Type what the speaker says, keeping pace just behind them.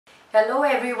Hello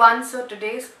everyone, so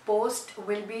today's post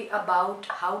will be about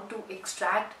how to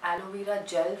extract aloe vera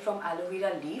gel from aloe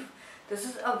vera leaf. This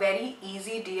is a very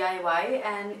easy DIY,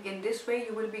 and in this way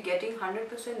you will be getting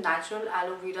 100% natural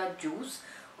aloe vera juice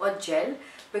or gel,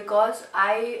 because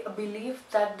I believe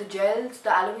that the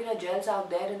aloe vera gels out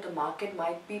there in the market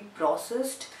might be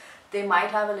processed. They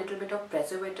might have a little bit of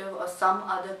preservative or some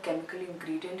other chemical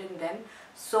ingredient in them.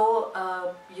 So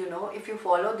if you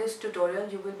follow this tutorial,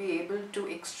 you will be able to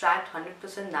extract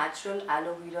 100% natural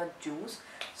aloe vera juice.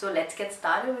 So let's get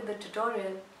started with the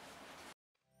tutorial.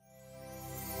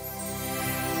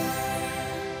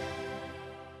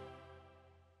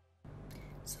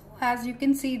 So as you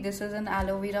can see, this is an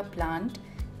aloe vera plant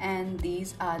and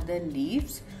these are the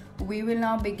leaves. We will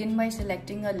now begin by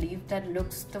selecting a leaf that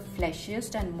looks the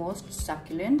fleshiest and most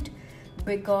succulent,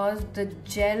 because the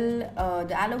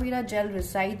aloe vera gel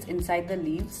resides inside the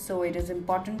leaves, so it is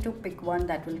important to pick one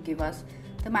that will give us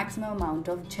the maximum amount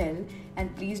of gel.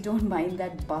 And please don't mind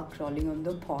that bug crawling on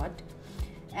the pot.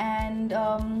 And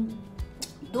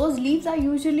those leaves are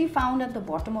usually found at the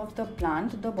bottom of the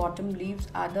plant. The bottom leaves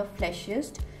are the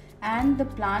fleshiest, and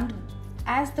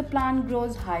as the plant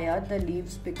grows higher, the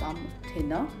leaves become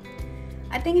thinner.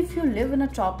 I think if you live in a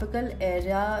tropical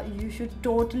area, you should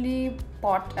totally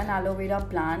pot an aloe vera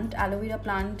plant. Aloe vera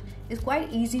plant is quite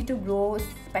easy to grow,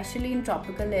 especially in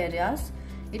tropical areas.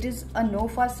 It is a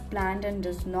no-fuss plant and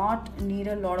does not need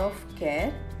a lot of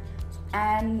care.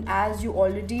 And as you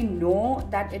already know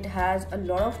that it has a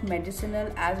lot of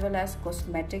medicinal as well as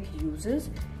cosmetic uses.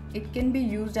 It can be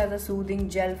used as a soothing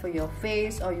gel for your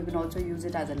face, or you can also use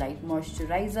it as a light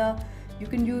moisturizer. You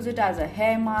can use it as a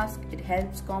hair mask. It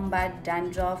helps combat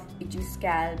dandruff, itchy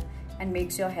scalp, and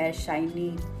makes your hair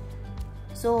shiny.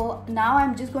 So now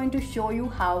I'm just going to show you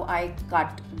how I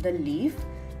cut the leaf.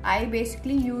 I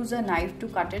basically use a knife to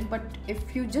cut it, but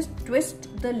if you just twist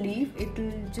the leaf, it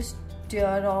will just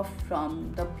tear off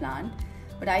from the plant.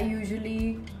 But I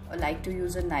usually like to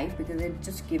use a knife because it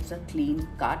just gives a clean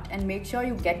cut. And make sure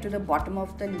you get to the bottom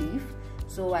of the leaf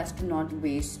so as to not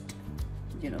waste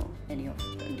any of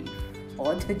the leaf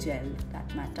or the gel, for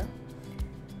that matter.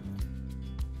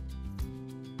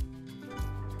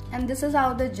 And this is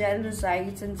how the gel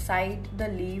resides inside the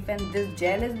leaf, and this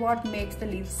gel is what makes the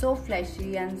leaf so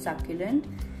fleshy and succulent.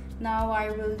 Now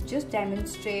I will just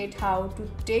demonstrate how to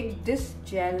take this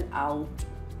gel out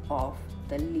of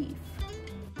the leaf.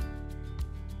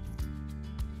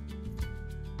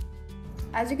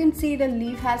 As you can see, the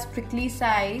leaf has prickly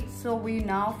sides, so we're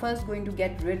now first going to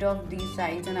get rid of these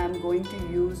sides, and I'm going to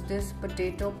use this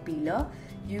potato peeler.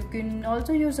 You can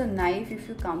also use a knife if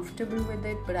you're comfortable with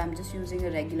it, but I'm just using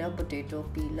a regular potato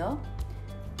peeler.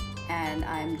 And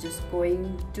I'm just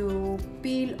going to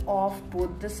peel off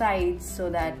both the sides so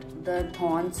that the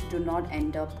thorns do not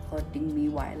end up hurting me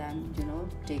while I'm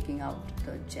taking out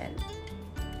the gel.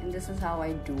 And this is how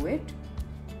I do it.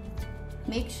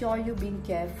 Make sure you're being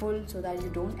careful so that you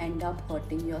don't end up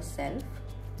hurting yourself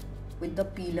with the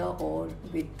peeler or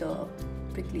with the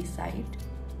prickly side.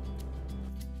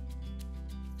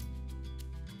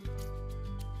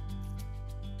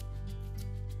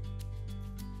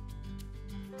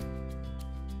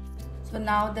 So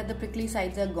now that the prickly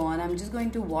sides are gone, I'm just going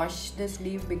to wash this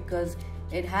leaf because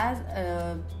it has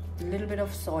a little bit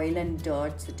of soil and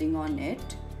dirt sitting on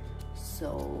it.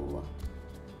 So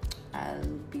I'll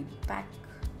be back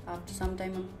after some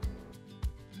time.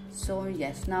 So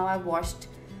yes, now I've washed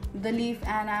the leaf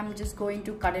and I'm just going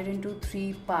to cut it into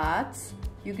 3 parts.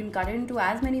 You can cut it into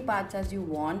as many parts as you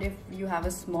want. If you have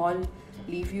a small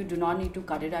leaf, you do not need to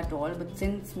cut it at all, but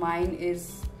since mine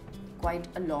is quite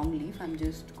a long leaf, I'm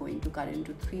just going to cut it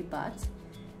into 3 parts.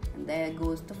 And there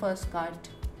goes the first cut,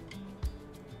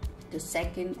 the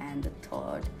second and the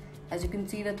third. As you can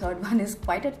see, the third one is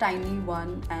quite a tiny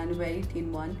one and a very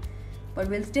thin one, but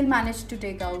we'll still manage to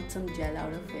take out some gel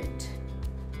out of it.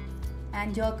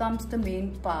 And here comes the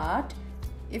main part.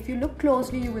 If you look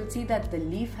closely, you will see that the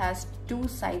leaf has 2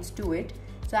 sides to it.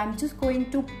 So I'm just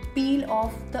going to peel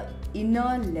off the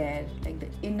inner layer, like the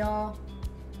inner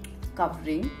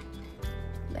covering,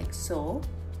 like so.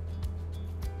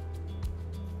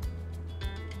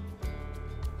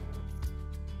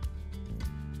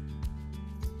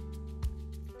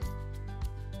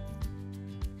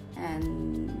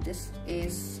 And this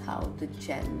is how the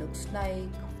gel looks like.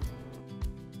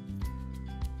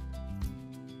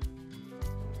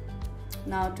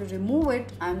 Now to remove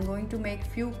it, I'm going to make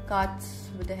few cuts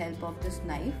with the help of this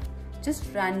knife, just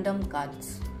random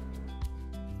cuts.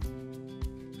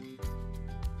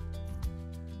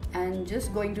 And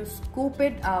just going to scoop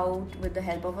it out with the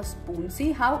help of a spoon.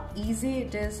 See how easy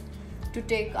it is to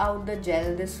take out the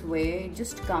gel this way. It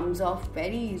just comes off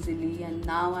very easily, and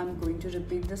now I'm going to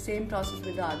repeat the same process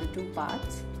with the other two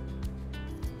parts.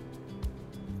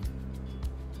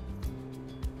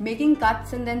 Making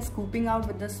cuts and then scooping out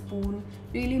with the spoon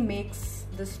really makes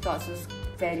this process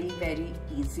very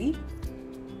easy.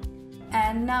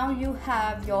 And now you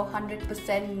have your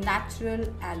 100% natural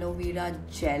aloe vera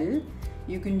gel.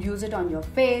 You can use it on your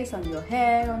face, on your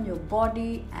hair, on your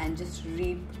body, and just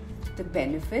reap the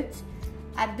benefits.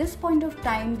 At this point of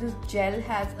time, this gel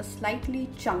has a slightly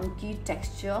chunky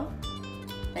texture.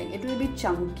 Like, it will be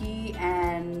chunky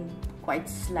and quite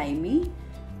slimy.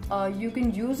 You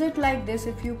can use it like this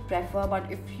if you prefer, but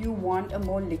if you want a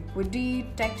more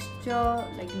liquidy texture,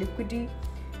 like liquidy,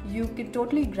 you can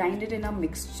totally grind it in a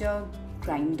mixture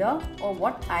grinder. Or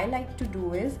what I like to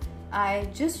do is I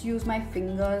just use my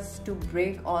fingers to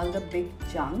break all the big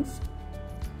chunks,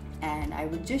 and I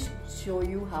will just show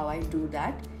you how I do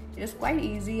that. It is quite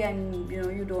easy, and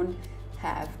you don't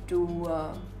have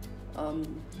to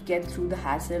get through the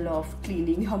hassle of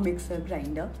cleaning your mixer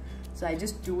grinder. So I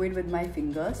just do it with my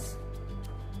fingers.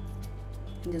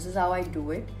 And this is how I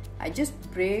do it. I just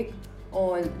break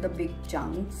all the big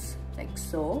chunks like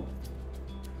so.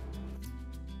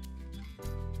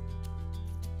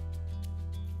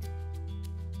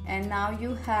 And now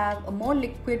you have a more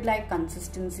liquid-like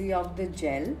consistency of the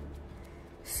gel.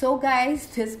 So guys,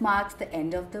 this marks the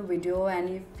end of the video, and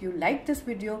if you like this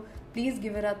video, please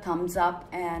give it a thumbs up,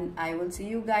 and I will see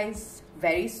you guys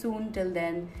very soon. Till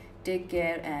then, take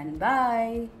care and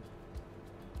bye.